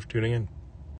 thanks everyone for tuning in.